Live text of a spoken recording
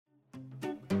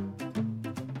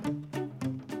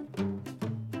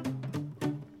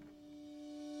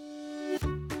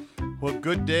Well,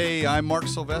 good day. I'm Mark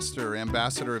Sylvester,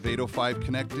 ambassador of 805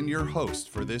 Connect, and your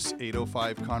host for this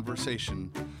 805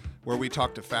 conversation, where we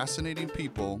talk to fascinating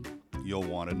people you'll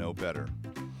want to know better.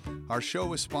 Our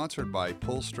show is sponsored by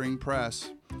Pull String Press.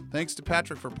 Thanks to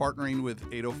Patrick for partnering with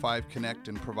 805 Connect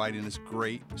and providing this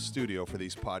great studio for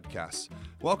these podcasts.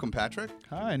 Welcome, Patrick.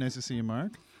 Hi, nice to see you,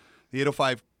 Mark. The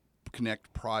 805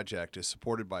 Connect project is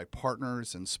supported by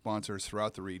partners and sponsors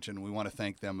throughout the region. We want to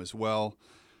thank them as well.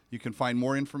 You can find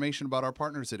more information about our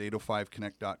partners at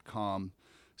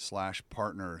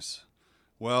 805connect.com/partners.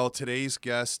 Well, today's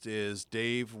guest is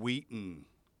Dave Wheaton.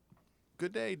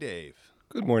 Good day, Dave.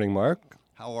 Good morning, Mark.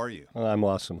 How are you? I'm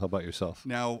awesome. How about yourself?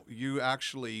 Now, you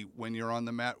actually, when you're on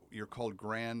the mat, you're called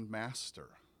Grandmaster.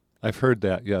 I've heard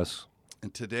that, yes.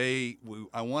 And today,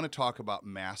 I want to talk about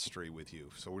mastery with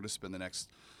you. So we're going to spend the next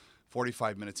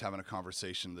 45 minutes having a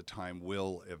conversation. The time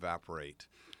will evaporate.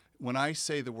 When I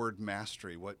say the word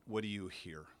mastery, what do you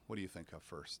hear? What do you think of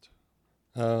first?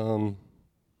 Of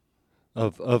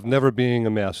never being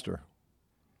a master.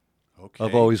 Okay.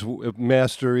 Of always,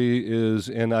 mastery is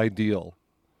an ideal.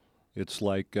 It's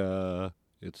like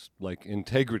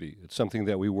integrity. It's something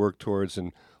that we work towards,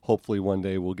 and hopefully one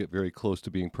day we'll get very close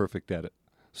to being perfect at it.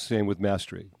 Same with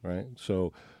mastery, right?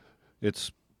 So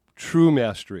it's true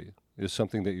mastery is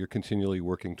something that you're continually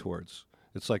working towards.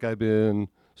 It's like I've been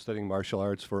studying martial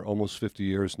arts for almost 50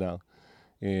 years now,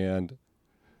 and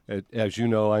as you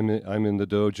know, I'm in the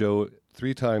dojo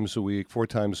 3 times a week, 4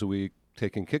 times a week,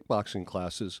 taking kickboxing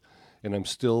classes, and I'm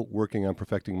still working on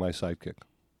perfecting my sidekick.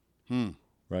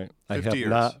 Right? 50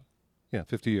 years.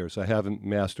 50 years. I haven't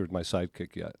mastered my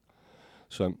sidekick yet,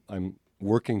 so I'm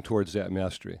working towards that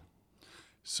mastery.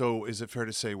 So is it fair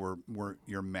to say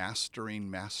you're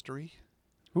mastering mastery?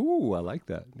 Ooh, I like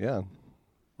that. Yeah.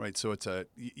 Right. So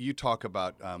you talk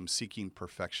about seeking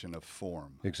perfection of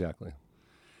form. Exactly.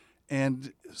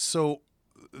 And so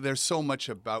there's so much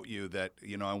about you that,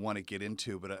 I want to get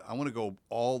into, but I want to go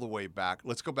all the way back.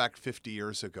 Let's go back 50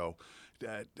 years ago,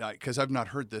 because I've not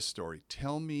heard this story.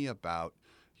 Tell me about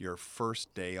your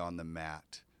first day on the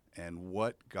mat and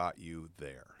what got you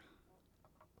there.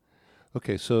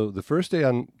 Okay, so the first day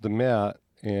on the mat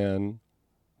and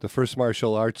the first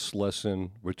martial arts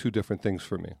lesson were 2 different things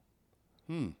for me.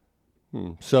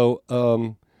 So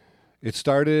it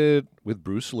started with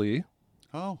Bruce Lee.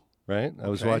 Oh. Right? I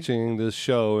was Okay. watching this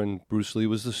show, and Bruce Lee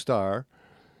was the star,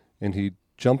 and he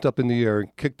jumped up in the air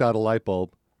and kicked out a light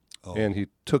bulb, and he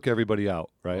took everybody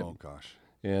out, right? Oh, gosh.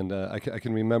 And I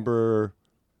can remember,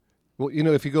 well,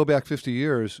 if you go back 50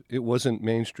 years, it wasn't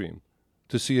mainstream.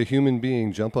 To see a human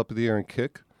being jump up in the air and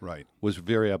kick Right. was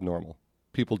very abnormal.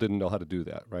 People didn't know how to do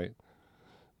that, right?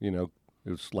 It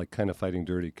was like kind of fighting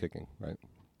dirty kicking, right?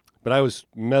 But I was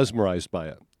mesmerized by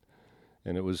it.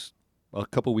 And it was a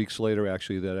couple weeks later,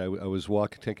 actually, that I was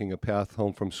taking a path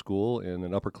home from school, and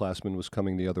an upperclassman was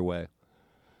coming the other way.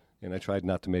 And I tried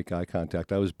not to make eye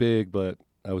contact. I was big, but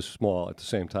I was small at the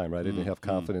same time, right? I didn't have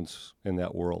confidence in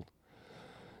that world.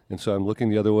 And so I'm looking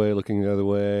the other way,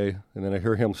 and then I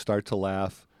hear him start to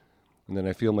laugh, and then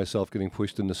I feel myself getting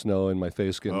pushed in the snow and my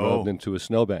face getting rubbed into a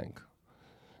snowbank.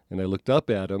 And I looked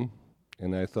up at him,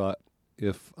 and I thought,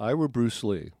 if I were Bruce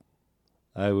Lee,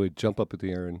 I would jump up in the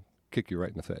air and kick you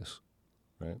right in the face,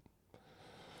 right?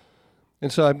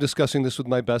 And so I'm discussing this with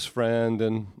my best friend,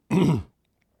 and I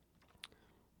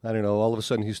don't know, all of a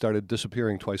sudden he started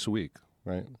disappearing twice a week,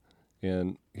 right?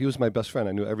 And he was my best friend.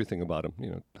 I knew everything about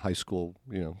him, high school,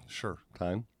 Sure.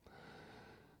 time.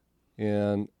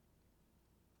 And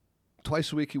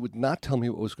twice a week he would not tell me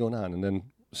what was going on. And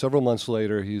then several months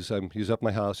later, he's up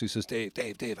my house. He says, Dave,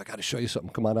 I got to show you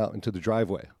something. Come on out into the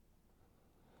driveway.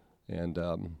 And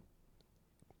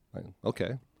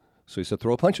okay. So he said,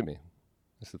 throw a punch at me.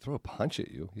 I said, throw a punch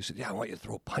at you? He said, yeah, I want you to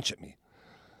throw a punch at me.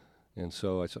 And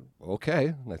so I said,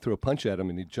 okay. And I threw a punch at him,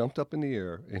 and he jumped up in the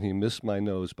air, and he missed my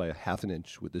nose by a half an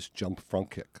inch with this jump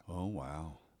front kick. Oh,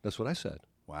 wow. That's what I said.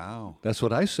 Wow. That's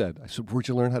what I said. I said, where'd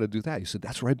you learn how to do that? He said,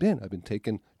 that's where I've been. I've been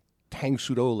taking Tang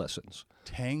Soo Do lessons.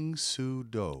 Tang Soo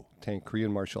Do.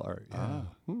 Korean martial art. Yeah.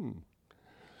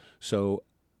 So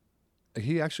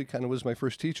he actually kind of was my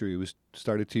first teacher. He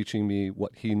started teaching me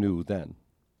what he knew then,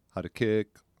 how to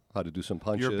kick, how to do some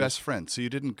punches. Your best friend. So you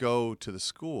didn't go to the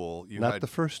school. Not the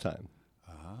first time.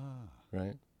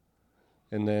 Right?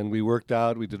 And then we worked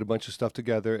out. We did a bunch of stuff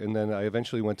together. And then I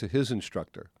eventually went to his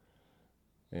instructor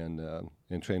and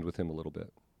trained with him a little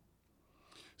bit.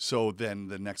 So then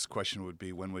the next question would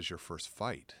be, when was your first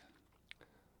fight?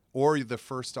 Or the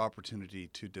first opportunity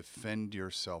to defend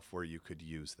yourself where you could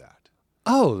use that?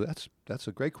 Oh, that's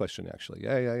a great question, actually.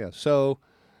 Yeah. So,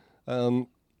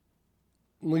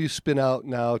 you spin out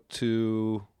now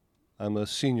to, I'm a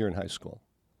senior in high school.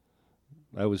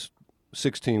 I was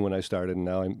 16 when I started, and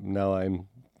now I'm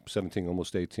 17,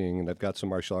 almost 18, and I've got some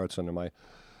martial arts under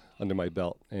my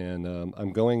belt. And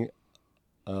I'm going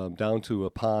down to a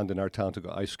pond in our town to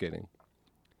go ice skating.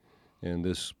 And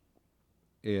this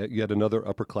yet another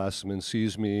upperclassman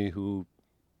sees me, who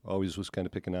always was kind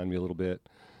of picking on me a little bit,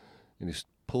 and he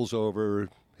pulls over,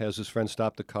 has his friend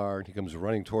stop the car, and he comes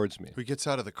running towards me. He gets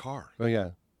out of the car. Oh,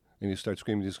 yeah. And he starts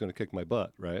screaming he's going to kick my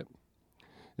butt, right?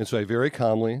 And so I very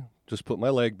calmly just put my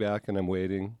leg back, and I'm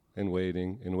waiting and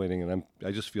waiting and waiting, and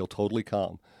I just feel totally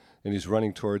calm. And he's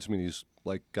running towards me, and he's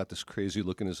like got this crazy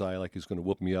look in his eye like he's going to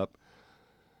whoop me up.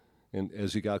 And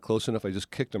as he got close enough, I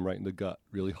just kicked him right in the gut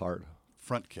really hard.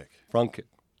 Front kick. Front kick.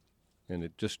 And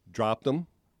it just dropped him,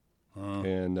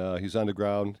 and he's on the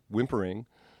ground whimpering,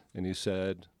 and he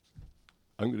said,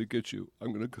 "I'm going to get you.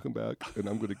 I'm going to come back, and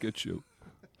I'm going to get you."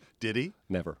 Did he?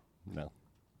 Never. No.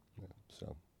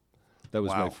 So that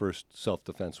was my first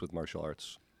self-defense with martial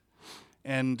arts.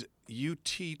 And you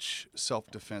teach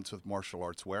self-defense with martial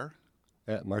arts where?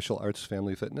 At Martial Arts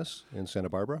Family Fitness in Santa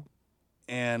Barbara.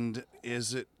 And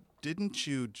didn't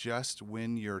you just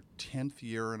win your 10th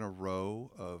year in a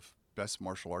row of Best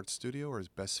Martial Arts Studio, or is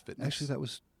Best Fitness? Actually, that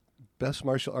was Best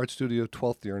Martial Arts Studio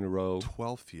 12th year in a row.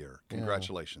 12th year.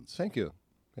 Congratulations. Thank you.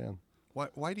 Yeah.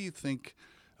 Why do you think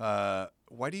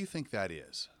that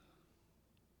is?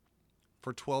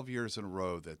 For 12 years in a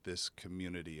row that this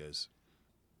community has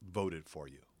voted for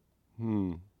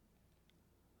you.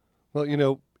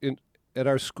 Well, at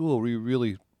our school, we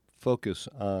really focus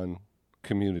on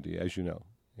community, as you know,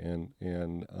 and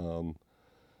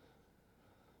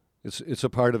it's a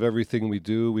part of everything we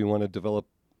do. We want to develop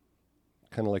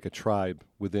kind of like a tribe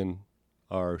within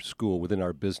our school, within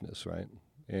our business, right?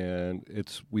 And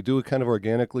we do it kind of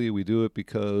organically. We do it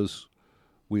because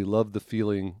we love the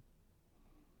feeling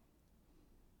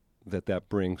that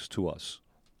brings to us.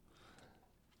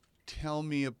 Tell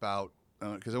me about,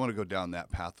 because I want to go down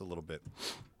that path a little bit.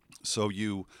 So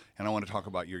and I want to talk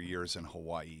about your years in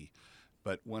Hawaii,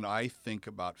 but when I think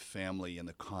about family in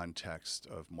the context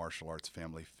of martial arts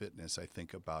family fitness, I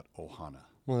think about ohana.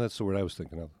 Well, that's the word I was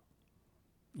thinking of.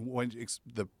 When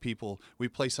we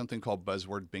play something called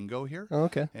Buzzword Bingo here. Oh,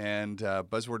 okay. And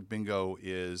Buzzword Bingo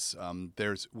is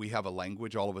we have a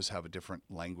language. All of us have a different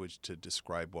language to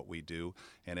describe what we do,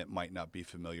 and it might not be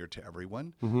familiar to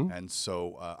everyone. Mm-hmm. And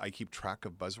so I keep track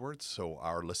of buzzwords so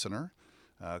our listener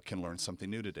can learn something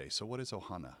new today. So what is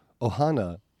ohana?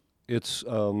 Ohana, it's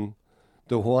the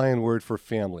Hawaiian word for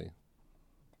family.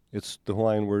 It's the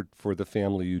Hawaiian word for the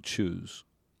family you choose.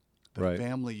 The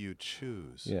family you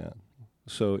choose. Yeah.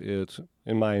 So it's,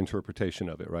 in my interpretation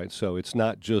of it, right? So it's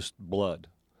not just blood,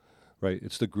 right?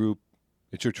 It's the group,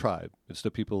 it's your tribe. It's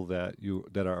the people that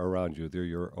are around you. They're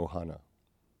your ohana.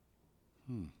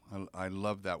 I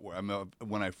love that word.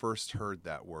 When I first heard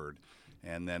that word,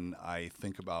 and then I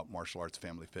think about martial arts,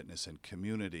 family fitness, and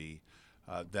community,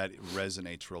 that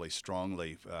resonates really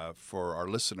strongly. For our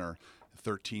listener,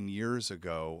 13 years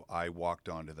ago, I walked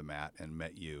onto the mat and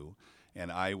met you. And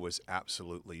I was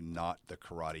absolutely not the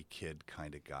Karate Kid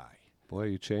kind of guy. Boy,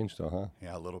 you changed though, huh?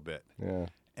 Yeah, a little bit. Yeah.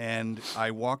 And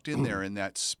I walked in there in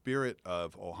that spirit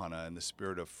of ohana and the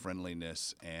spirit of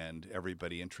friendliness and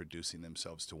everybody introducing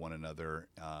themselves to one another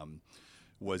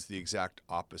was the exact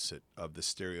opposite of the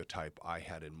stereotype I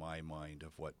had in my mind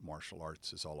of what martial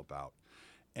arts is all about.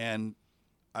 And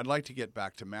I'd like to get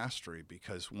back to mastery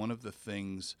because one of the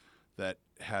things that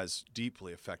has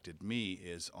deeply affected me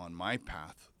is on my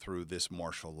path through this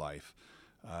martial life.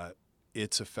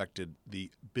 It's affected the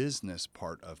business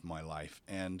part of my life.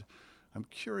 And I'm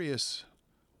curious,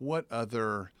 what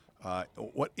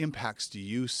impacts do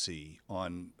you see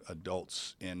on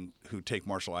adults who take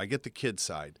martial arts? I get the kid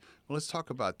side. Well, let's talk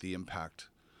about the impact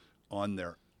on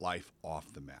their life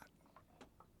off the mat.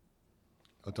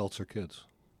 Adults or kids?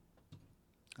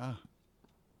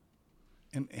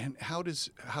 And how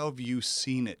have you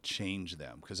seen it change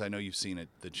them? Because I know you've seen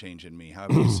the change in me. How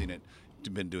have you seen it?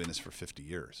 You've been doing this for 50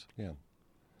 years. Yeah.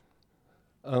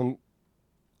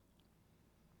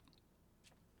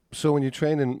 So when you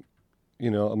train in,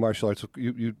 a martial arts,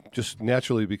 you just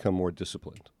naturally become more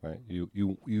disciplined, right?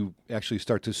 You actually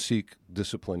start to seek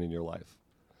discipline in your life.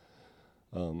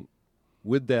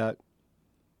 With that,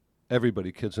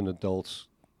 everybody, kids and adults,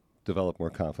 develop more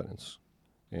confidence,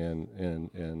 and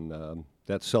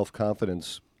that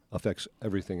self-confidence affects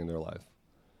everything in their life.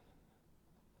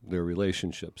 Their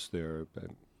relationships, their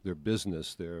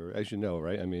business, as you know,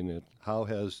 right? I mean, how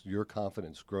has your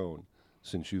confidence grown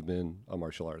since you've been a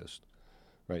martial artist,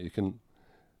 right?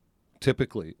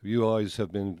 You always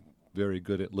have been very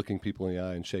good at looking people in the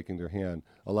eye and shaking their hand.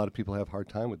 A lot of people have a hard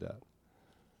time with that,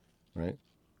 right?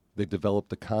 They develop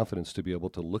the confidence to be able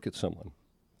to look at someone,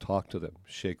 talk to them,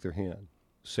 shake their hand,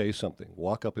 say something,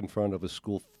 walk up in front of a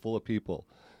school full of people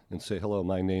and say, hello,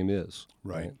 my name is.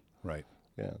 Right.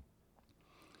 Yeah.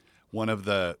 One of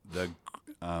the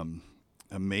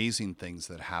amazing things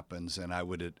that happens, and I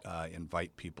would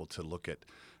invite people to look at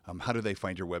how do they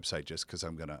find your website, just because I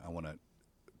want to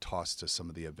toss to some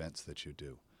of the events that you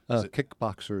do.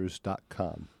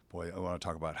 Kickboxers.com. Boy, I want to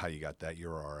talk about how you got that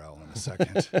URL in a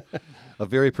second. A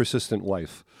very persistent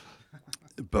wife.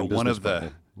 But one of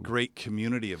the great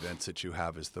community events that you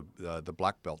have is the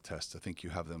black belt test. I think you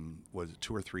have them, was it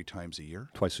 2 or 3 times a year?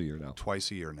 Twice a year now.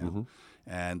 Twice a year now. Mm-hmm.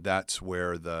 And that's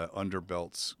where the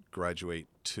underbelts graduate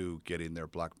to getting their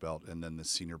black belt, and then the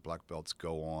senior black belts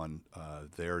go on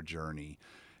their journey.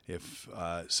 If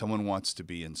someone wants to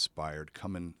be inspired,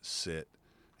 come and sit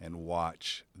and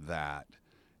watch that,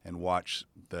 and watch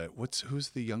who's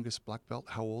the youngest black belt?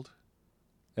 How old?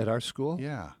 At our school?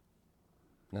 Yeah.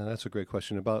 No, that's a great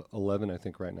question. About 11, I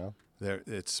think, right now.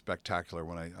 It's spectacular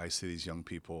when I see these young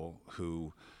people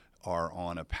who are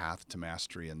on a path to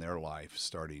mastery in their life,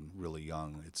 starting really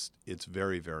young. It's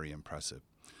very, very impressive.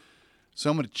 So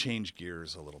I'm going to change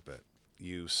gears a little bit.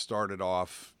 You started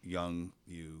off young.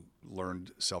 You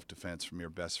learned self-defense from your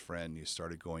best friend. You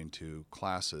started going to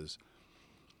classes.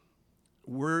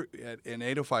 We're in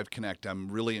 805 Connect. I'm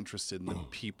really interested in the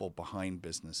people behind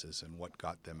businesses and what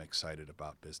got them excited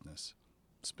about business,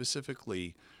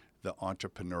 specifically the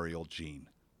entrepreneurial gene.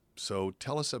 So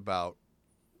tell us about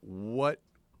what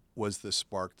was the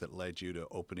spark that led you to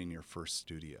opening your first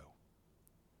studio?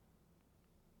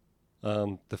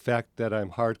 The fact that I'm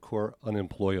hardcore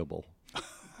unemployable.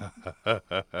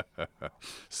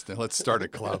 Let's start a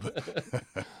club.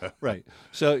 Right.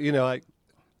 So,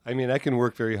 I mean, I can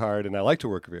work very hard, and I like to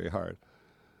work very hard,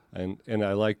 and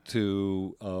I like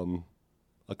to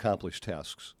accomplish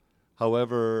tasks.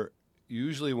 However,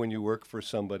 usually when you work for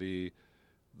somebody,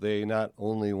 they not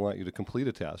only want you to complete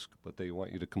a task, but they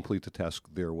want you to complete the task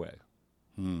their way.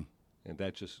 And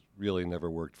that just really never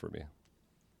worked for me.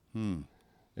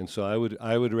 And so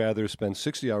I would rather spend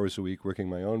 60 hours a week working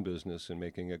my own business and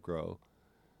making it grow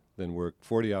than work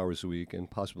 40 hours a week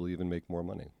and possibly even make more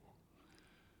money.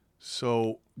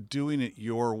 So doing it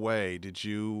your way, did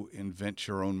you invent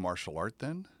your own martial art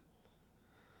then?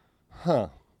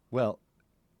 Well,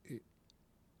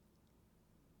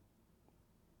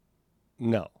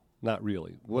 no, not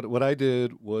really. What I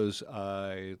did was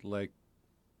I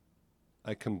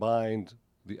combined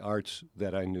the arts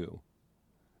that I knew,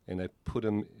 and I put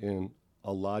them in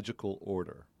a logical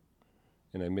order,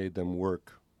 and I made them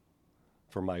work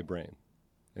for my brain.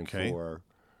 And okay.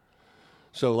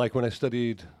 So like when I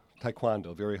studied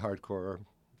Taekwondo, very hardcore,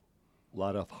 a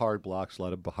lot of hard blocks, a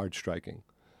lot of hard striking.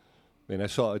 And I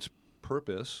saw its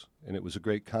purpose, and it was a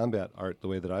great combat art the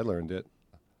way that I learned it.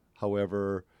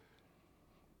 However,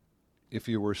 if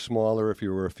you were smaller, if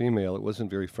you were a female, it wasn't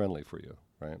very friendly for you,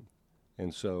 right?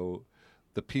 And so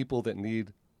the people that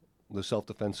need the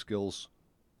self-defense skills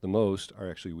the most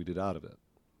are actually weeded out of it.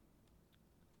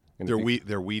 And they're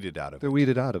weeded out of it. They're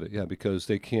weeded out of it, yeah, because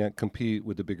they can't compete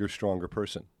with the bigger, stronger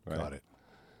person, right? Got it.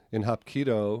 In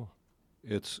Hapkido,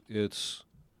 it's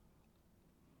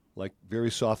like very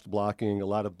soft blocking, a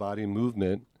lot of body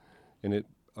movement, and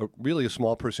really a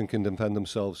small person can defend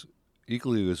themselves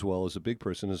equally as well as a big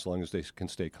person as long as they can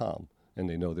stay calm and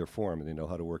they know their form and they know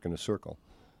how to work in a circle.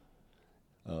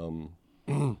 And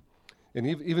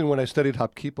even when I studied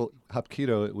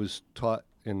Hapkido, it was taught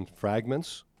in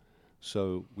fragments.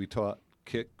 So we taught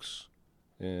kicks,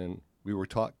 and we were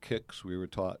taught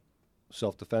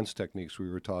self-defense techniques.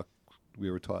 We were taught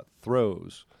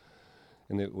throws,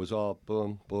 and it was all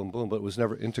boom, boom, boom, but it was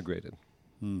never integrated.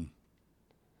 And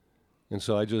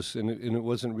so and it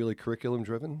wasn't really curriculum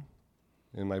driven,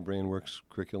 and my brain works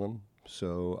curriculum.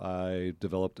 So I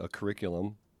developed a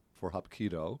curriculum for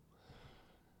Hapkido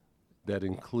that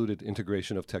included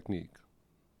integration of technique,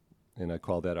 and I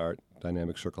call that art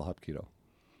Dynamic Circle Hapkido.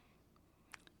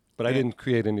 But I didn't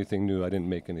create anything new. I didn't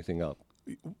make anything up.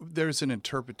 There's an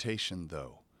interpretation,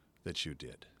 though, that you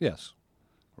did. Yes.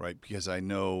 Right? Because I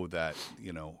know that,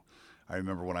 I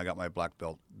remember when I got my black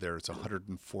belt, there's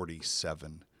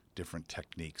 147 different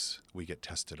techniques we get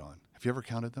tested on. Have you ever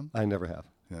counted them? I never have.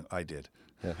 Yeah, I did.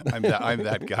 Yeah. I'm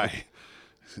that guy.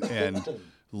 And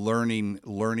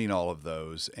learning all of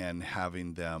those and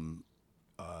having them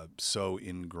so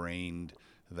ingrained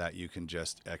that you can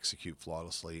just execute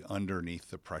flawlessly underneath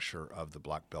the pressure of the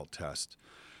black belt test.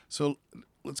 So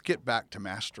let's get back to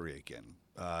mastery again.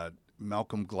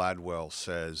 Malcolm Gladwell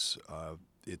says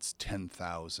it's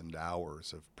 10,000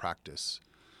 hours of practice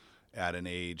at an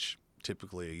age,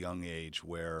 typically a young age,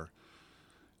 where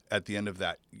at the end of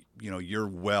that, you're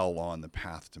well on the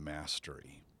path to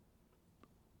mastery.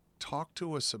 Talk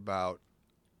to us about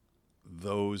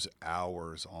those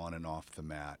hours on and off the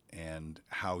mat and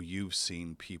how you've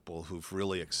seen people who've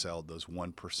really excelled, those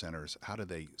 1%ers. How do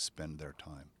they spend their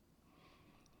time?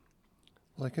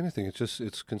 Like anything,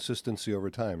 it's consistency over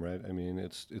time, right? I mean,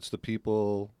 it's the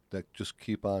people that just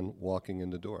keep on walking in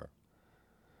the door,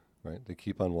 right? They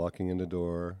keep on walking in the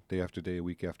door day after day,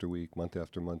 week after week, month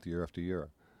after month, year after year,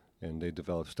 and they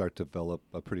start to develop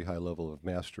a pretty high level of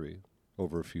mastery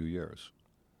over a few years.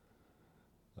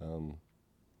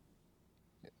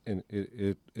 And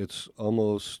it's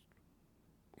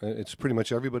pretty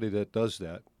much everybody that does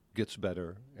that gets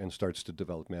better and starts to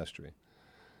develop mastery,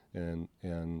 and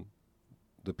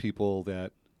the people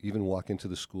that even walk into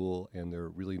the school and they're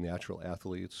really natural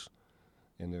athletes,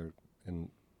 and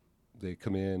they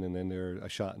come in and then they're a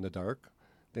shot in the dark,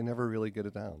 they never really get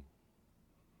it down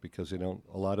because a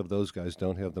lot of those guys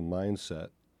don't have the mindset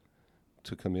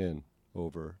to come in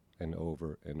over and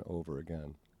over and over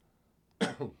again.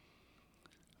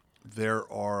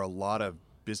 There are a lot of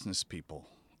business people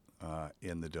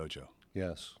in the dojo.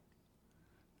 Yes.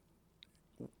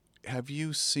 Have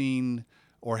you seen,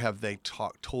 or have they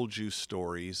told you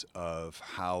stories of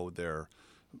how their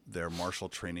martial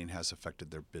training has affected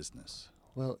their business?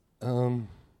 Well,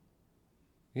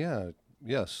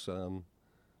 yes.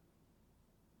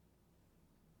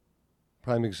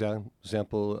 Prime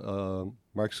example,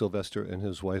 Mark Sylvester and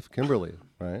his wife Kimberly,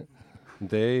 right?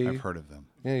 I've heard of them.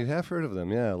 Yeah, you have heard of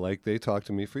them, yeah. Like, they talk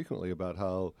to me frequently about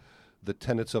how the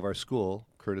tenets of our school,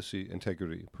 courtesy,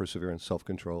 integrity, perseverance,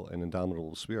 self-control, and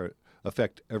indomitable spirit,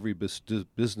 affect every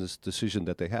business decision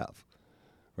that they have,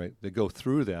 right? They go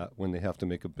through that when they have to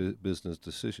make a business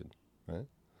decision, right?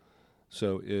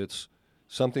 So it's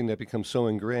something that becomes so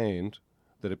ingrained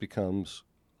that it becomes,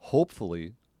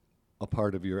 hopefully, a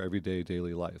part of your everyday,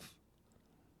 daily life.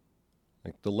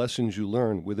 Like, the lessons you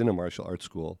learn within a martial arts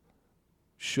school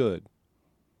should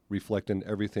reflect in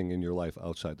everything in your life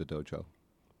outside the dojo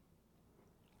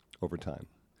over time.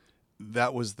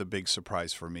 That was the big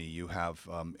surprise for me. You have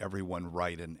everyone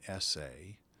write an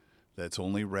essay that's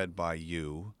only read by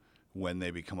you when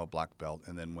they become a black belt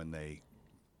and then when they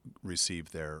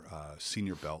receive their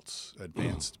senior belts,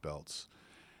 advanced belts.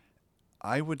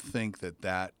 I would think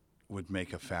that would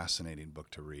make a fascinating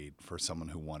book to read for someone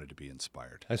who wanted to be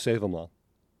inspired. I save them all.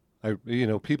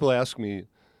 People ask me,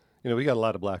 we got a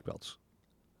lot of black belts.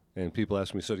 And people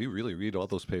ask me, so do you really read all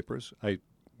those papers? I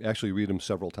actually read them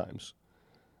several times.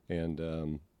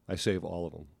 And I save all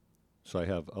of them. So I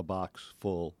have a box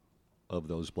full of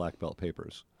those black belt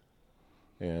papers.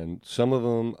 And some of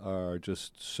them are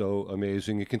just so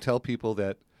amazing. You can tell people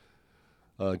that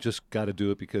just got to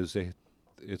do it because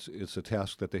it's a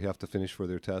task that they have to finish for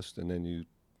their test. And then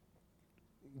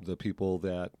the people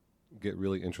that get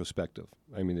really introspective.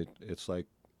 I mean, it's like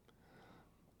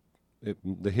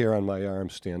the hair on my arm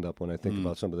stand up when I think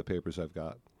about some of the papers I've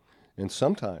got. And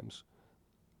sometimes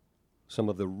some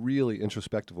of the really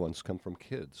introspective ones come from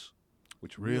kids,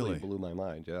 which really blew my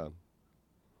mind, yeah.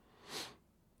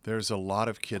 There's a lot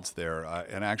of kids there,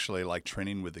 and actually I like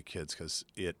training with the kids because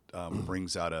it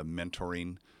brings out a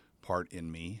mentoring part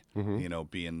in me,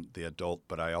 being the adult,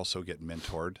 but I also get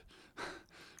mentored.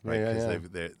 Right, because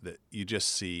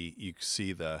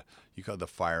you got the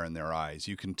fire in their eyes.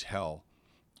 You can tell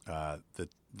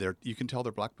you can tell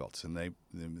they're black belts, and they're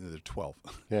 12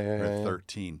 or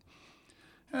 13.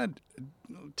 And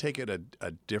take it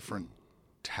a different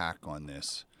tack on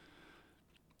this.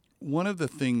 One of the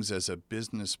things as a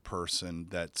business person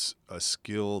that's a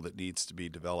skill that needs to be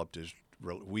developed is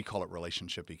we call it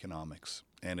relationship economics,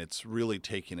 and it's really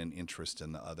taking an interest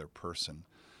in the other person.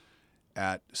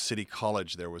 At City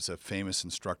College, there was a famous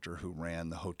instructor who ran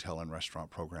the hotel and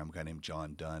restaurant program, a guy named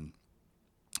John Dunn.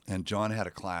 And John had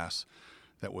a class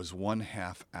that was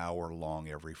 1/2 hour long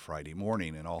every Friday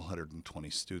morning, and all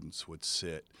 120 students would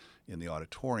sit in the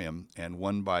auditorium, and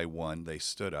one by one they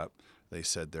stood up. They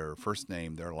said their first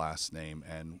name, their last name,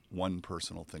 and one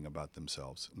personal thing about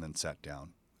themselves, and then sat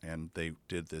down. And they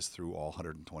did this through all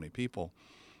 120 people.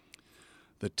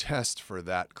 The test for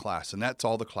that class, and that's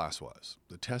all the class was,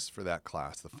 the test for that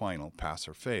class, the final, pass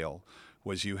or fail,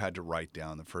 was you had to write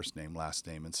down the first name, last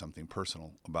name, and something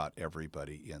personal about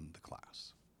everybody in the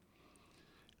class.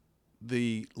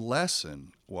 The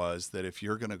lesson was that if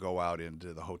you're going to go out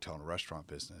into the hotel and restaurant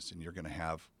business and you're going to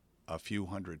have a few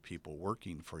hundred people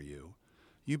working for you,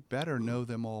 you better know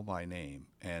them all by name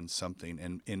and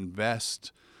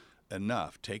invest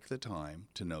enough, take the time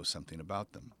to know something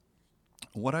about them.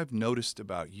 What I've noticed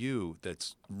about you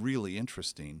that's really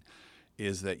interesting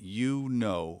is that you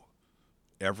know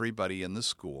everybody in the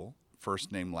school,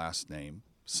 first name, last name,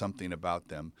 something about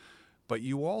them, but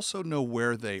you also know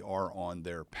where they are on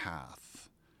their path.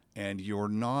 And you're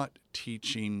not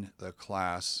teaching the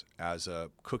class as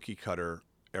a cookie cutter,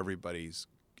 everybody's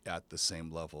at the same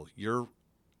level. You're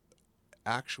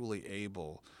actually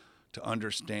able to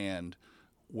understand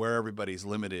where everybody's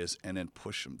limit is and then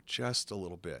push them just a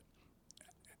little bit.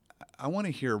 I want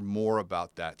to hear more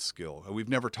about that skill. We've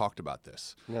never talked about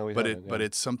this, No, we but haven't, but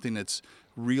it's something that's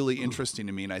really interesting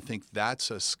to me, and I think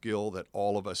that's a skill that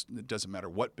all of us, it doesn't matter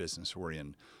what business we're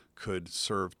in, could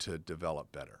serve to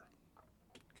develop better.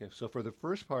 Okay, so for the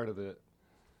first part of it,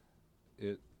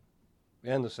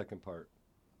 and the second part,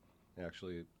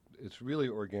 actually, it's really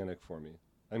organic for me.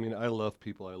 I mean, I love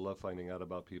people. I love finding out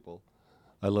about people.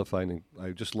 I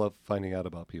just love finding out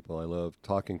about people. I love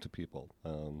talking to people.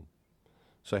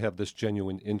 So I have this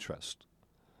genuine interest.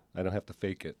 I don't have to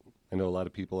fake it. I know a lot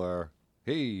of people are,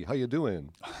 hey, how you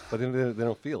doing? But they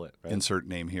don't feel it, right? Insert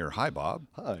name here. Hi, Bob.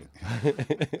 Hi.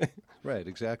 Right,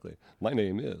 exactly. My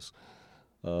name is.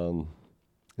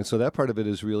 And so that part of it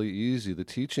is really easy. The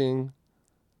teaching,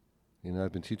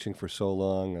 I've been teaching for so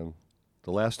long, and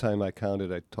the last time I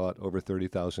counted, I taught over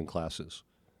 30,000 classes.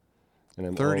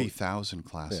 And 30,000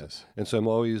 classes. Yeah. And so I've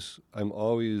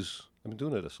been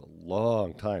doing this a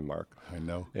long time, Mark. I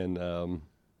know. And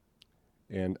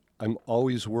I'm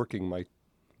always working my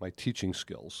teaching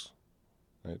skills.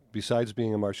 Right? Besides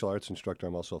being a martial arts instructor,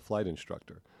 I'm also a flight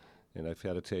instructor. And I've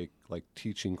had to take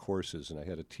teaching courses, and I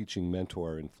had a teaching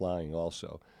mentor in flying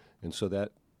also. And so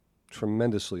that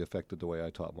tremendously affected the way I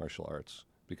taught martial arts,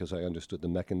 because I understood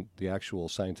the actual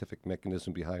scientific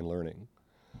mechanism behind learning.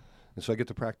 And so I get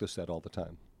to practice that all the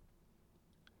time.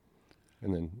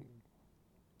 And then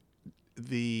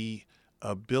the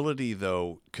ability,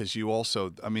 though, because you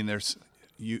also,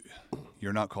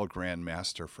 you're not called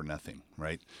Grandmaster for nothing,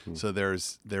 right? So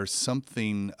there's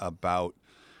something about,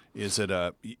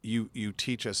 you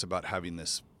teach us about having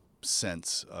this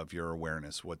sense of your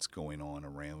awareness, what's going on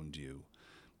around you.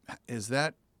 Is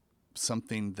that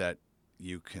something that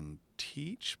you can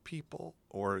teach people,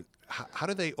 or how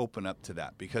do they open up to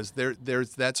that? Because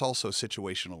that's also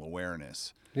situational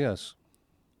awareness. Yes.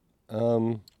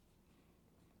 I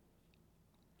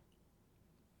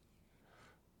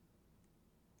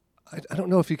don't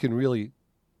know if you can really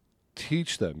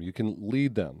teach them. You can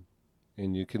lead them,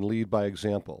 and you can lead by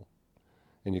example,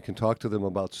 and you can talk to them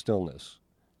about stillness,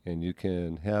 and you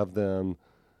can have them,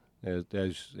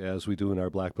 as we do in our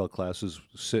black belt classes,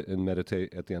 sit and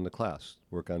meditate at the end of class,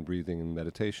 work on breathing and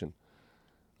meditation.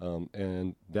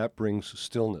 And that brings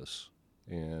stillness,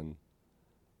 and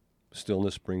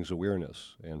stillness brings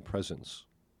awareness and presence.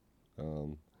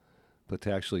 But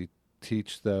to actually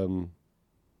teach them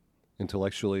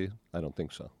intellectually, I don't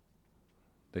think so.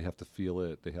 They have to feel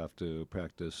it. They have to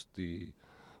practice the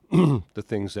the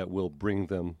things that will bring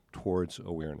them towards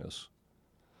awareness.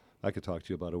 I could talk to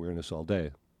you about awareness all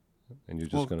day, and you're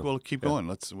just going to. Well, keep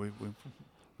going.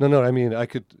 No. I mean, I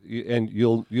could, and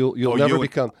you'll never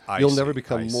become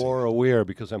more aware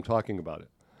because I'm talking about it.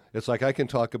 It's like I can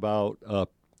talk about a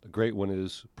great one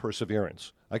is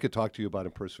perseverance. I could talk to you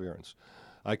about perseverance.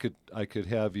 I could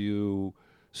have you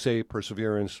say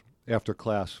perseverance after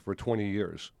class for 20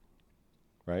 years,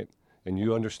 right? And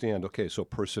you understand, okay, so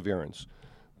perseverance.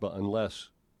 But unless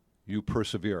you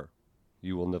persevere,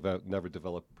 you will never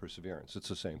develop perseverance. It's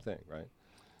the same thing, right?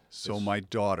 So my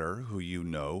daughter, who you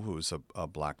know, who's a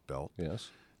black belt, yes,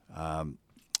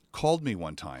 called me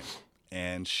one time,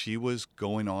 and she was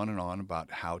going on and on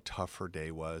about how tough her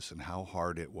day was and how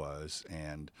hard it was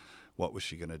and what was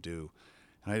she going to do.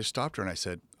 And I just stopped her and I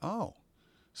said, oh,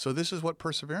 so this is what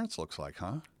perseverance looks like,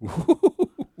 huh?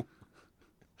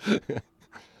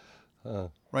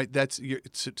 Right.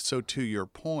 So to your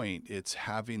point, it's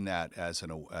having that as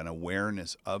an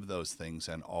awareness of those things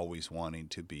and always wanting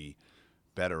to be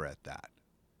better at that.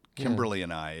 Kimberly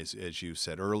and I, as you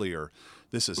said earlier,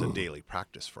 this is a daily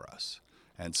practice for us.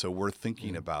 And so we're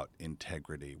thinking about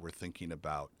integrity. We're thinking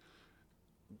about,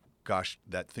 gosh,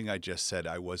 that thing I just said,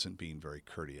 I wasn't being very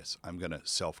courteous. I'm going to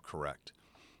self-correct.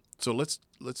 So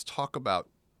let's talk about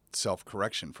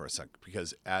self-correction for a second,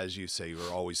 because as you say,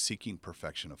 we're always seeking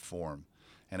perfection of form.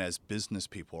 And as business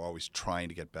people, we're always trying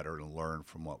to get better and learn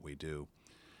from what we do.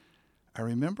 I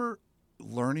remember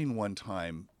learning one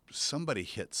time, somebody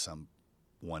hit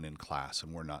someone in class,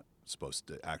 and we're not supposed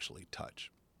to actually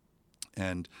touch.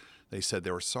 And they said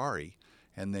they were sorry.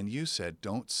 And then you said,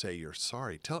 don't say you're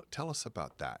sorry. Tell us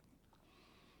about that.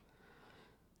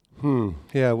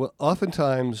 Yeah, well,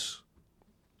 oftentimes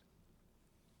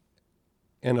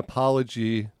an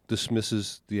apology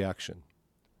dismisses the action.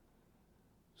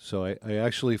 So I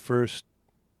actually first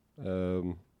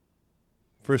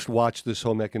first watched this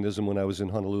whole mechanism when I was in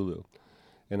Honolulu.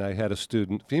 And I had a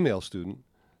student, female student,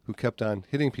 who kept on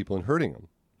hitting people and hurting them,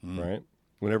 right?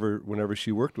 Whenever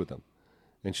she worked with them.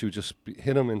 And she would just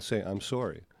hit them and say, I'm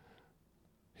sorry.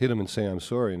 Hit them and say, I'm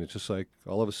sorry. And it's just like,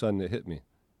 all of a sudden it hit me.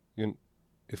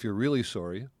 If you're really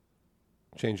sorry,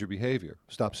 change your behavior.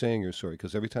 Stop saying you're sorry,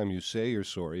 because every time you say you're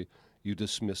sorry, you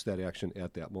dismiss that action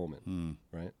at that moment,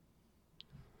 right?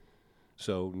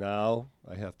 So now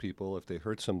I have people, if they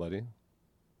hurt somebody,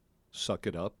 suck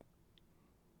it up.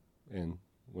 And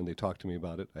when they talk to me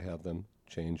about it, I have them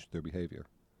change their behavior,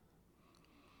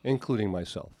 including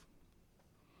myself.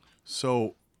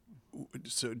 So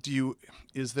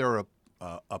is there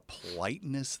a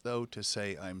politeness though to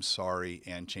say I'm sorry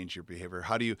and change your behavior?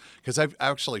 How do you, because I've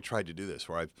actually tried to do this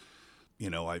where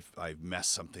I've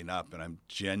messed something up and I'm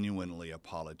genuinely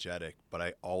apologetic, but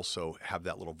I also have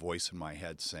that little voice in my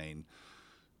head saying,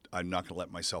 I'm not going to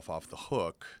let myself off the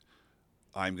hook.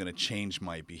 I'm going to change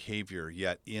my behavior.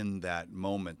 Yet in that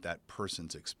moment, that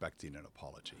person's expecting an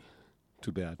apology.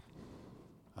 Too bad.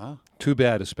 Huh? Too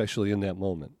bad, especially in that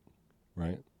moment,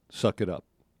 right? Suck it up.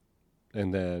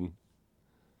 And then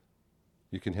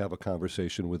you can have a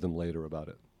conversation with them later about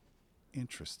it.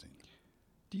 Interesting.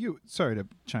 Sorry to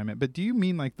chime in, but do you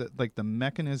mean like the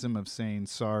mechanism of saying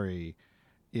sorry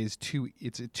is too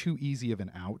easy of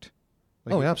an out?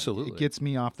 Like absolutely. It gets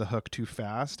me off the hook too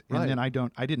fast, and right. then I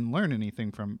didn't learn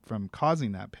anything from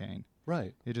causing that pain.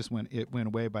 Right. It went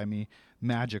away by me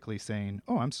magically saying,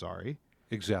 "Oh, I'm sorry."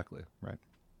 Exactly. Right.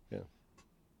 Yeah.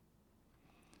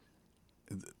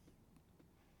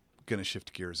 Going to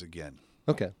shift gears again.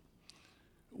 Okay.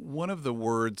 One of the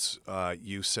words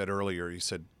you said earlier, you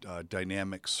said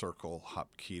dynamic circle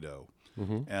hapkido.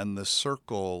 And the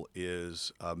circle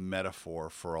is a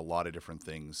metaphor for a lot of different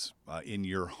things. In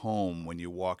your home, when you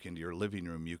walk into your living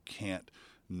room, you can't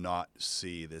not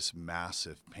see this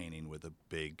massive painting with a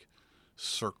big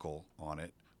circle on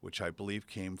it, which I believe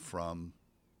came from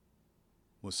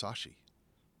Musashi,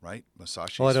 right?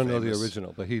 Musashi. I don't know the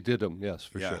original, but he did them, yes,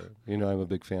 for Yeah. sure. I'm a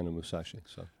big fan of Musashi.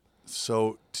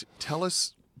 So tell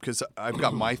us, because I've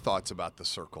got my thoughts about the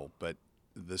circle, but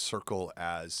the circle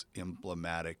as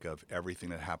emblematic of everything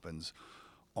that happens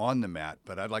on the mat,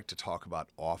 but I'd like to talk about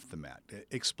off the mat.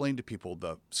 Explain to people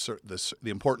the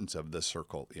importance of the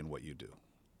circle in what you do.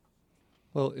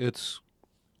 Well, it's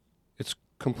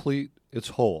complete, it's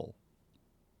whole,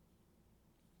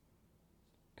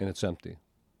 and it's empty.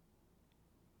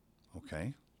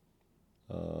 Okay.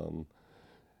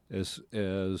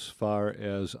 As far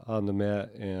as on the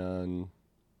mat and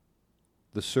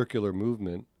the circular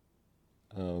movement,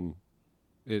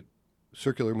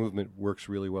 circular movement works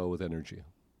really well with energy.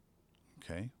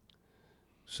 Okay.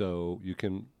 So you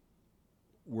can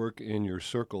work in your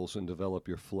circles and develop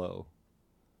your flow.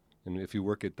 And if you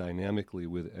work it dynamically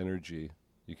with energy,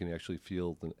 you can actually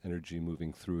feel the energy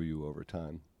moving through you over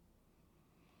time.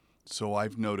 So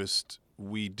I've noticed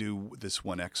we do this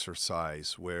one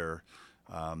exercise where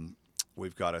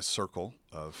we've got a circle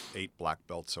of 8 black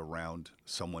belts around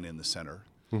someone in the center.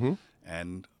 Mm-hmm.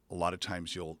 And a lot of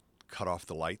times you'll cut off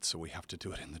the lights, so we have to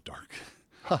do it in the dark.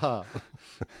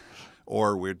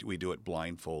 Or we do it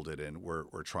blindfolded, and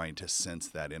we're trying to sense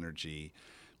that energy.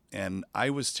 And I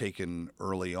was taken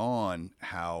early on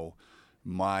how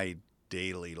my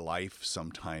daily life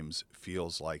sometimes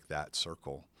feels like that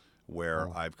circle, where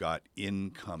I've got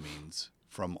incomings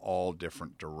from all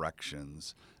different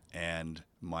directions, and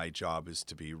my job is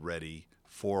to be ready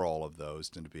for all of those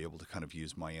and to be able to kind of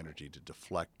use my energy to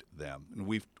deflect them. And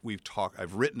we've talked.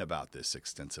 I've written about this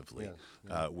extensively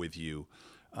with you.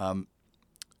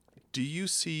 Do you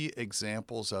see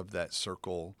examples of that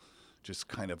circle just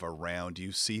kind of around? Do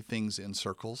you see things in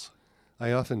circles?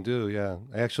 I often do, yeah.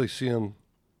 I actually see them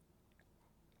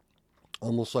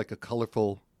almost like a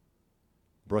colorful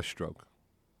brushstroke,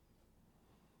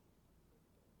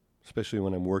 especially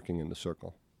when I'm working in the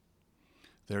circle.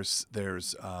 There's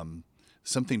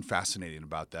something fascinating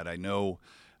about that. I know,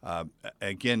 I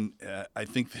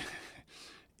think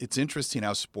it's interesting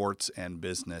how sports and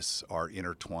business are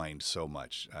intertwined so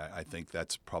much. I think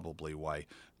that's probably why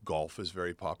golf is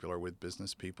very popular with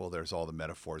business people. There's all the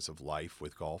metaphors of life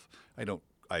with golf.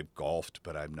 I've golfed,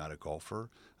 but I'm not a golfer.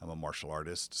 I'm a martial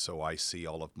artist, so I see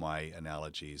all of my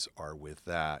analogies are with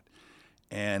that.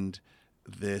 And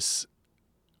this,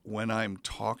 when I'm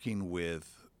talking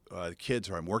with kids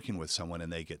or I'm working with someone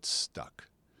and they get stuck,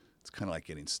 it's kind of like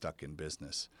getting stuck in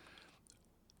business.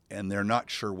 And they're not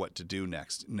sure what to do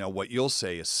next. Now, what you'll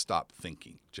say is stop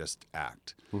thinking, just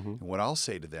act. Mm-hmm. And what I'll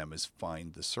say to them is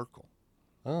find the circle.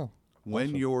 Oh, When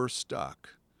awesome. you're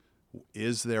stuck,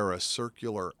 Is there a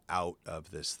circular out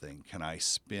of this thing? Can I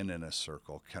spin in a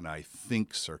circle? Can I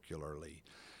think circularly?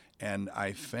 And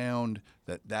I found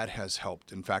that that has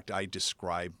helped. In fact, I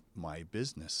describe my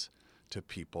business to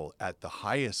people at the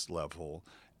highest level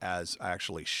as I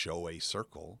actually show a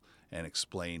circle and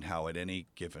explain how at any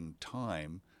given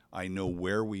time I know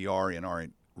where we are in our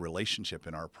relationship,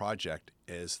 in our project,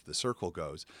 as the circle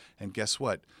goes. And guess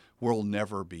what? We'll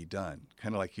never be done.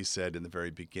 Kind of like you said in the very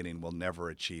beginning, we'll never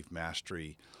achieve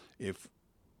mastery if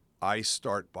I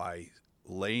start by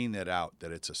laying it out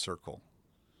that it's a circle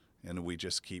and we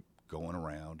just keep going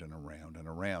around and around and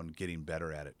around, getting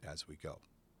better at it as we go.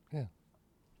 Yeah.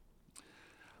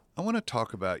 I want to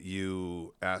talk about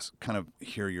you, kind of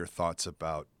hear your thoughts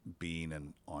about being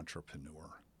an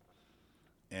entrepreneur.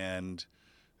 And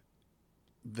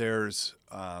there's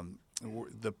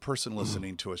the person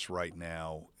listening to us right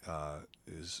now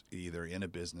is either in a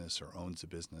business or owns a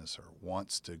business or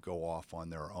wants to go off on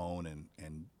their own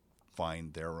and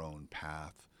find their own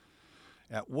path.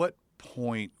 At what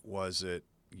point was it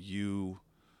you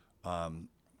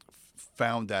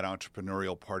found that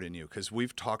entrepreneurial part in you? Because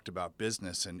we've talked about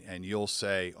business, and you'll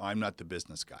say, I'm not the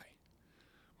business guy.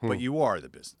 But you are the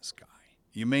business guy.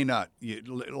 You may not,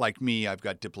 like me, I've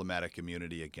got diplomatic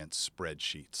immunity against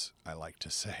spreadsheets, I like to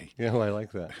say. Yeah, well, I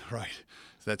like that. Right.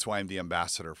 That's why I'm the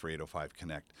ambassador for 805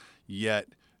 Connect. Yet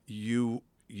you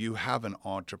have an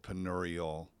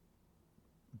entrepreneurial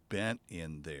bent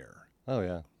in there. Oh,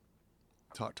 yeah.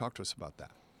 Talk to us about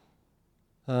that.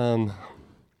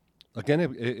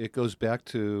 Again, it goes back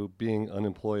to being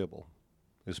unemployable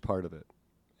is part of it.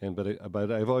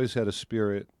 But I've always had a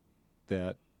spirit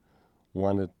that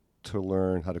wanted to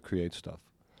learn how to create stuff.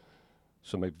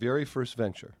 So my very first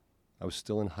venture, I was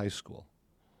still in high school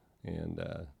and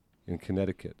in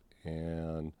Connecticut,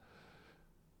 and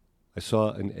I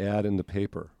saw an ad in the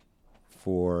paper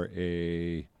for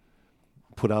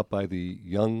put out by the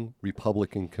Young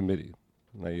Republican Committee.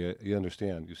 Now, you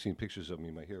understand, you've seen pictures of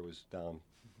me. My hair was down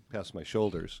past my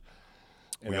shoulders.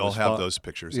 And we all have those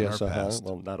pictures in our past.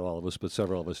 Well, not all of us, but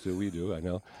several of us do. We do, I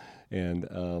know.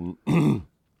 And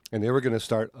and they were going to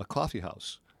start a coffee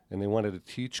house, and they wanted to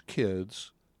teach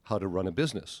kids how to run a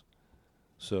business.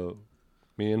 So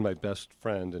me and my best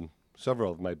friend and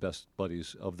several of my best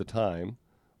buddies of the time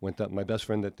went up. My best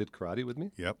friend that did karate with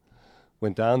me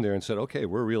went down there and said, okay,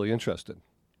 we're really interested,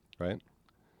 right?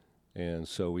 And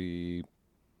so we,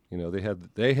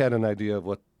 they had an idea of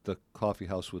what the coffee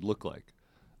house would look like.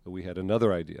 We had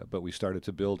another idea, but we started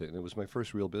to build it, and it was my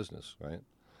first real business, right?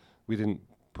 We didn't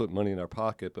put money in our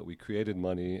pocket, but we created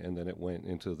money, and then it went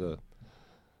into the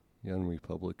Young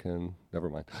Republican. Never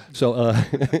mind. So,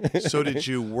 so did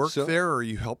you work there, or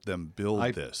you helped them build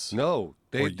this? No,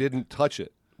 they didn't touch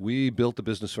it. We built the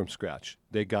business from scratch.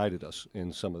 They guided us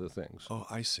in some of the things. Oh,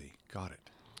 I see. Got it.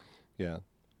 Yeah.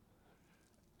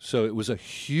 So it was a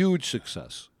huge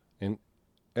success, and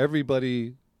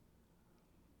everybody,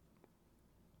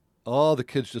 all the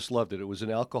kids just loved it. It was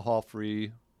an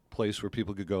alcohol-free place where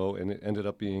people could go, and it ended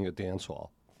up being a dance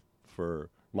hall for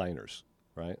minors,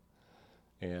 right?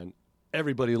 And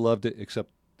everybody loved it except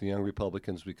the Young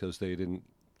Republicans because they didn't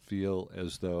feel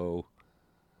as though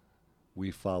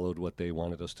we followed what they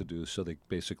wanted us to do, so they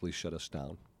basically shut us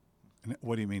down. And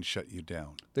what do you mean shut you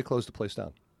down? They closed the place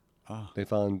down. Ah. They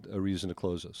found a reason to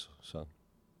close us.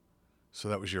 So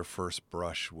that was your first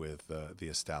brush with the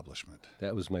establishment.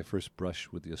 That was my first brush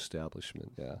with the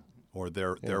establishment, yeah. Or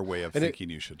their way of thinking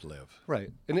you should live.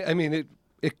 Right. And I mean,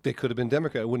 they could have been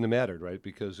Democrat. It wouldn't have mattered, right?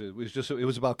 Because it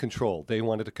was about control. They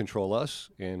wanted to control us,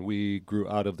 and we grew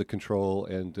out of the control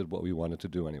and did what we wanted to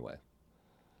do anyway.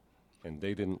 And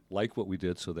they didn't like what we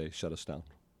did, so they shut us down.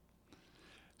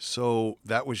 So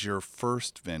that was your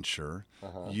first venture.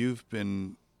 Uh-huh. You've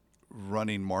been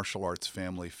running Martial Arts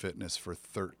Family Fitness for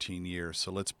 13 years,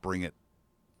 so let's bring it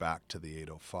back to the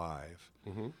 805.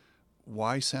 Mm-hmm.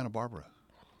 Why Santa Barbara?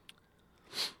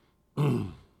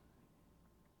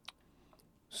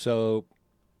 So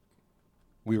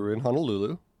we were in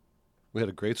Honolulu. We had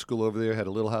a great school over there, had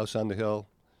a little house on the hill.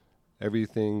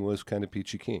 Everything was kind of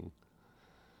peachy keen.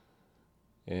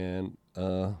 And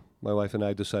my wife and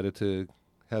I decided to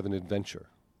have an adventure.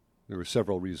 There were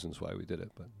several reasons why we did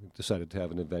it, but we decided to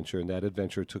have an adventure, and that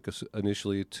adventure took us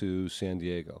initially to San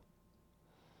Diego,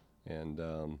 and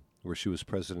where she was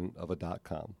president of a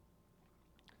 .com.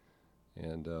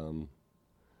 And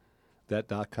that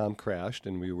 .com crashed,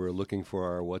 and we were looking for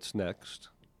our what's next.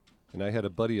 And I had a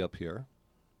buddy up here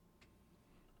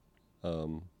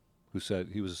who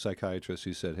said, he was a psychiatrist.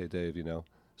 He said, hey, Dave,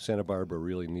 Santa Barbara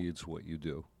really needs what you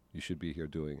do. You should be here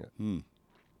doing it.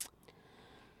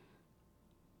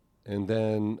 And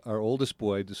then our oldest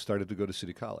boy just started to go to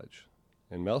City College.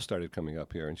 And Mel started coming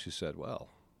up here, and she said, well,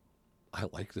 I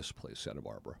like this place, Santa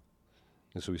Barbara.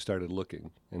 And so we started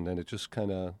looking. And then it just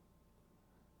kind of,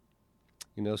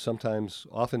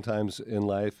 oftentimes in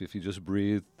life, if you just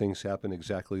breathe, things happen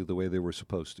exactly the way they were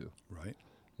supposed to. Right.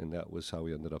 And that was how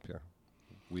we ended up here.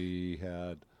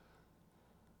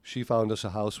 She found us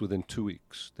a house within 2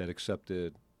 weeks that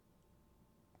accepted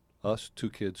us, 2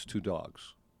 kids, 2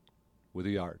 dogs, with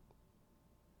a yard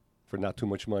for not too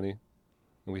much money.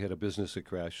 And we had a business that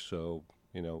crashed, so,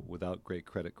 without great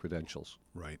credit credentials.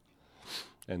 Right.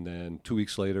 And then 2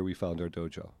 weeks later, we found our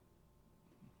dojo.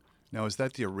 Now, is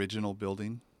that the original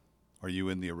building? Are you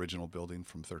in the original building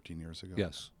from 13 years ago?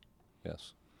 Yes.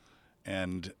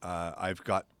 And I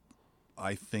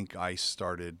think I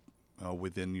started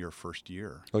within your first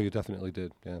year. Oh, you definitely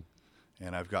did, yeah.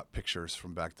 And I've got pictures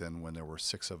from back then when there were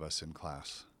 6 of us in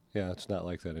class. Yeah, it's not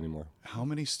like that anymore. How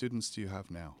many students do you have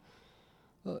now?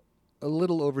 A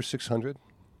little over 600.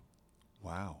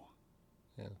 Wow.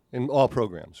 Yeah, in all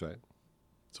programs, right?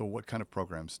 So what kind of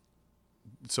programs?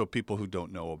 So people who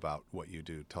don't know about what you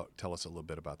do, tell us a little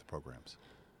bit about the programs.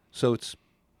 So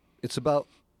it's about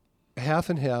half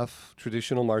and half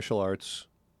traditional martial arts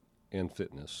and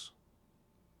fitness,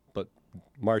 but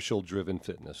martial-driven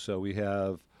fitness. So we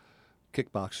have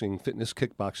fitness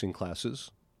kickboxing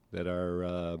classes that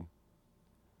are,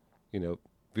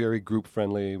 very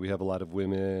group-friendly. We have a lot of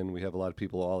women. We have a lot of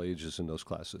people all ages in those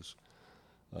classes.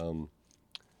 And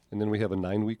then we have a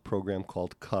 9-week program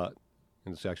called CUT,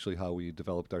 and it's actually how we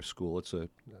developed our school. It's a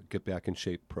Get Back in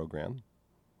Shape program,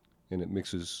 and it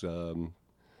mixes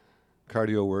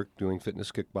cardio work, doing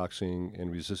fitness kickboxing, and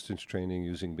resistance training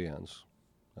using bands.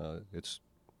 It's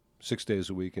 6 days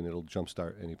a week, and it'll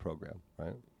jumpstart any program,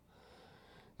 right?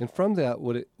 And from that,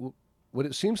 what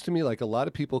it seems to me like a lot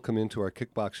of people come into our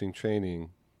kickboxing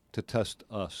training to test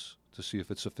us to see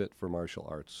if it's a fit for martial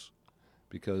arts,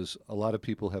 because a lot of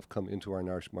people have come into our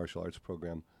martial arts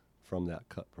program from that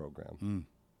CUT program.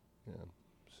 Yeah,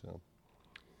 so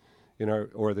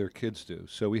or their kids do.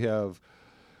 So we have,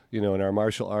 in our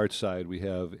martial arts side, we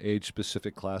have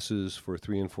age-specific classes for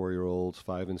 3 and 4-year-olds,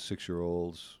 5 and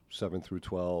 6-year-olds, 7 through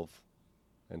 12,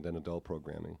 and then adult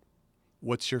programming.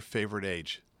 What's your favorite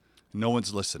age? No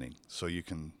one's listening, so you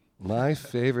can. My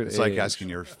favorite It's age. like asking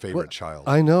your favorite child.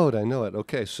 I know it.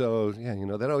 Okay, so yeah,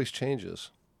 that always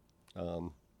changes.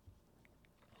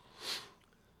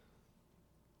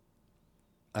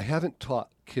 I haven't taught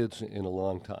kids in a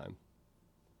long time.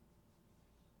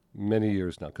 Many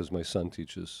years now, because my son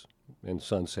teaches, and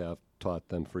sons have taught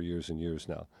them for years and years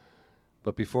now.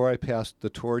 But before I passed the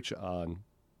torch on,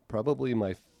 probably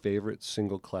my favorite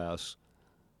single class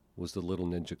was the little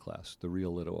ninja class, the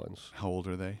real little ones. How old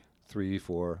are they? 3,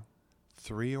 4.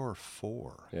 3 or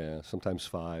 4? Yeah, sometimes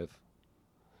 5.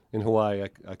 In Hawaii,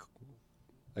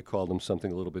 I called them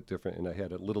something a little bit different, and I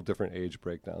had a little different age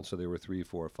breakdown. So they were 3,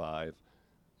 4, 5,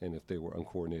 and if they were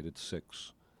uncoordinated,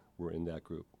 6 were in that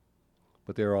group.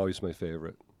 But they're always my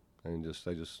favorite, and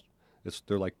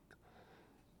they're like,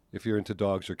 if you're into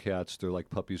dogs or cats, they're like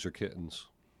puppies or kittens.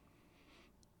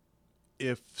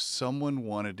 If someone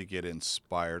wanted to get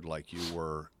inspired like you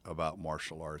were about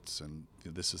martial arts, and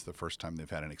this is the first time they've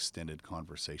had an extended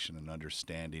conversation and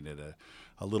understanding at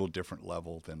a little different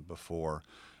level than before,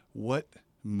 what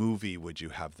movie would you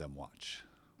have them watch?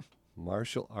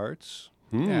 Martial arts?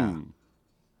 Yeah.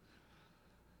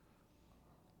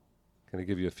 Can I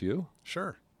give you a few?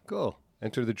 Sure. Cool.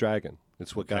 Enter the Dragon.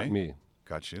 It's what got me.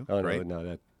 Got you. Oh, Great.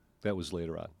 no, that was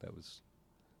later on. That was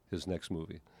his next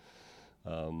movie.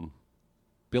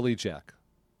 Billy Jack.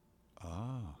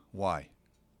 Why?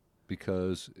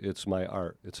 Because it's my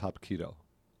art. It's Hapkido.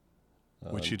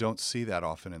 Which you don't see that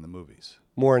often in the movies.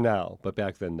 More now, but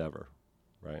back then never,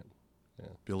 right? Yeah.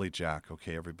 Billy Jack.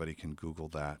 Okay, everybody can Google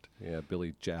that. Yeah,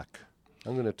 Billy Jack.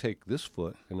 I'm going to take this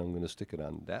foot and I'm going to stick it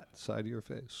on that side of your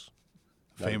face.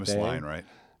 Famous line, right?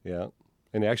 Yeah.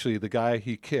 And actually, the guy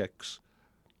he kicks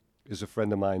is a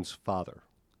friend of mine's father.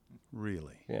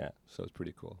 Really? Yeah, so it's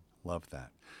pretty cool. Love that.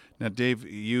 Now, Dave,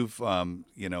 you've,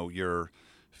 you're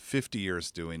 50 years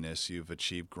doing this. You've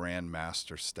achieved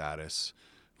Grandmaster status.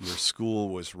 Your school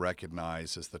was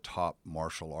recognized as the top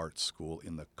martial arts school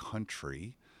in the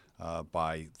country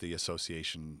by the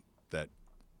association that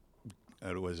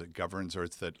governs, or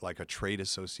it's like a trade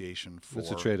association for.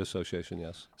 It's a trade association,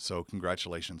 yes. So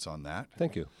congratulations on that.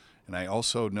 Thank you. And I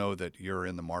also know that you're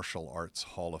in the Martial Arts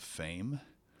Hall of Fame.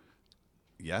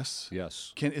 Yes?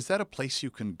 Yes. Is that a place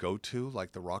you can go to,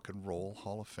 like the Rock and Roll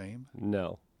Hall of Fame?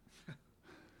 No.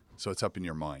 So it's up in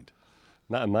your mind.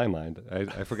 Not in my mind.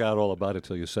 I forgot all about it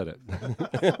till you said it.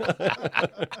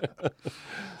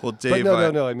 Well, Dave,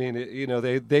 But no. I mean,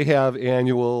 they have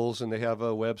annuals and they have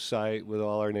a website with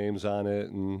all our names on it,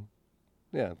 and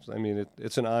yeah, I mean,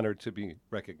 it's an honor to be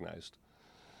recognized.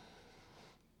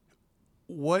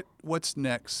 What's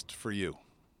next for you?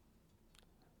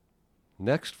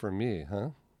 Next for me, huh?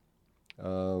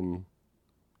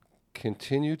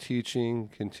 Continue teaching,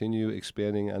 continue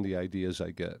expanding on the ideas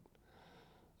I get.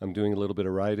 I'm doing a little bit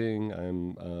of writing.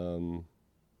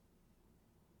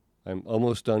 I'm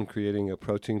almost done creating a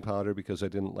protein powder because I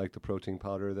didn't like the protein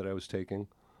powder that I was taking.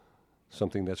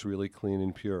 Something that's really clean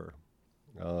and pure.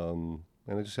 And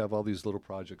I just have all these little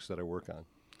projects that I work on.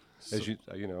 As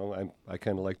I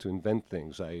kind of like to invent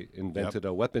things. I invented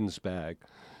a weapons bag,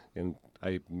 and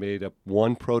I made up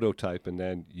one prototype, and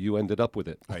then you ended up with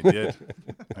it. I did.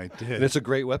 And it's a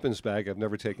great weapons bag. I've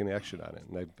never taken action on it.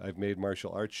 And I've made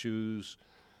martial arts shoes.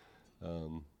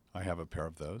 I have a pair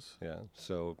of those. Yeah.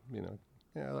 So,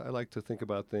 I like to think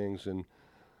about things and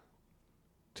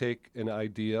take an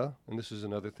idea, and this is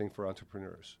another thing for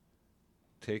entrepreneurs.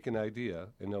 Take an idea,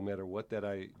 and no matter what that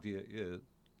idea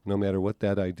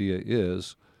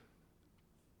is,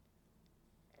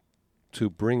 to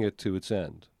bring it to its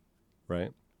end,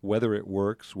 right? Whether it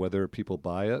works, whether people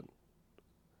buy it,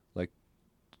 like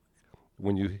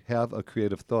when you have a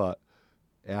creative thought,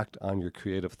 act on your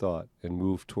creative thought and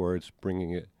move towards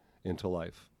bringing it into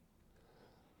life.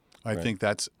 I think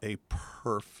that's a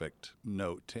perfect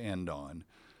note to end on.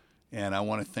 And I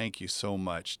want to thank you so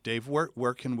much. Dave,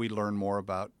 where can we learn more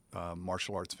about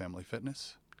Martial Arts Family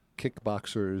Fitness?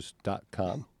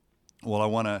 Kickboxers.com. Well, I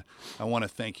want to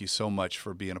thank you so much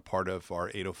for being a part of our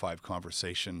 805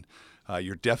 conversation.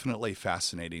 You're definitely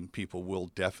fascinating. People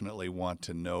will definitely want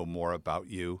to know more about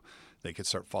you. They could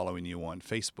start following you on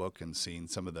Facebook and seeing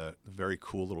some of the very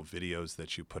cool little videos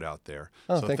that you put out there.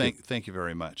 Oh, so thank you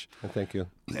very much. Well, thank you.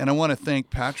 And I want to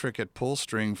thank Patrick at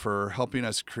Pullstring for helping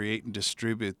us create and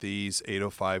distribute these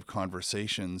 805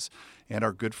 conversations, and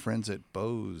our good friends at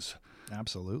Bose.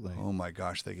 Absolutely. Oh my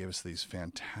gosh, they gave us these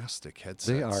fantastic headsets.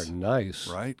 They are nice.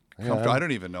 Right? Yeah. I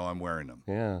don't even know I'm wearing them.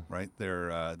 Yeah. Right?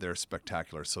 They're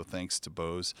spectacular. So thanks to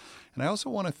Bose. And I also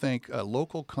want to thank a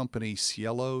local company,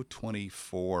 Cielo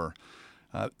 24.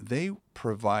 They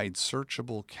provide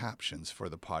searchable captions for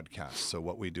the podcast. So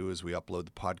what we do is we upload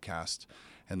the podcast,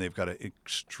 and they've got an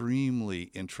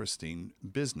extremely interesting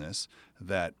business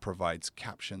that provides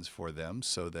captions for them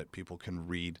so that people can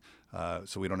read,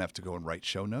 so we don't have to go and write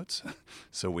show notes.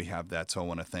 So we have that. So I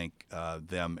want to thank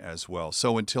them as well.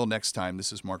 So until next time,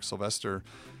 this is Mark Sylvester,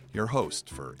 your host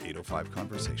for 805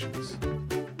 Conversations.